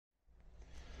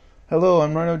Hello,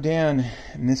 I'm Rhino Dan,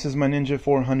 and this is my Ninja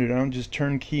 400. I don't just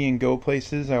turn key and go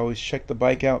places. I always check the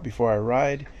bike out before I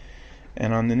ride.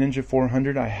 And on the Ninja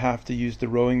 400, I have to use the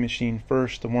rowing machine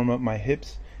first to warm up my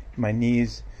hips, my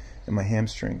knees, and my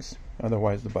hamstrings.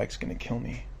 Otherwise, the bike's going to kill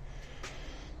me.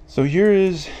 So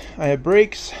I have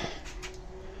brakes,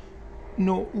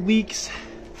 no leaks.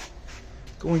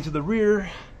 Going to the rear,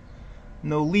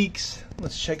 no leaks.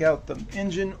 Let's check out the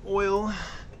engine oil.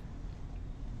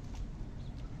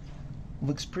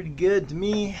 Looks pretty good to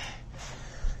me.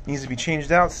 Needs to be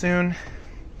changed out soon.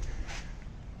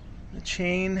 The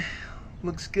chain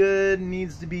looks good,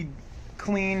 needs to be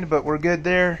cleaned, but we're good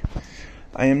there.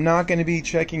 I am not going to be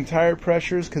checking tire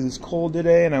pressures because it's cold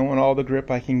today and I want all the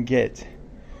grip I can get.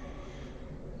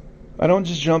 I don't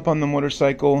just jump on the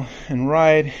motorcycle and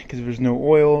ride because if there's no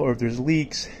oil or if there's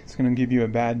leaks, it's going to give you a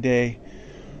bad day.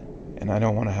 And I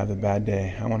don't want to have a bad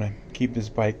day. I want to keep this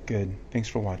bike good. Thanks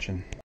for watching.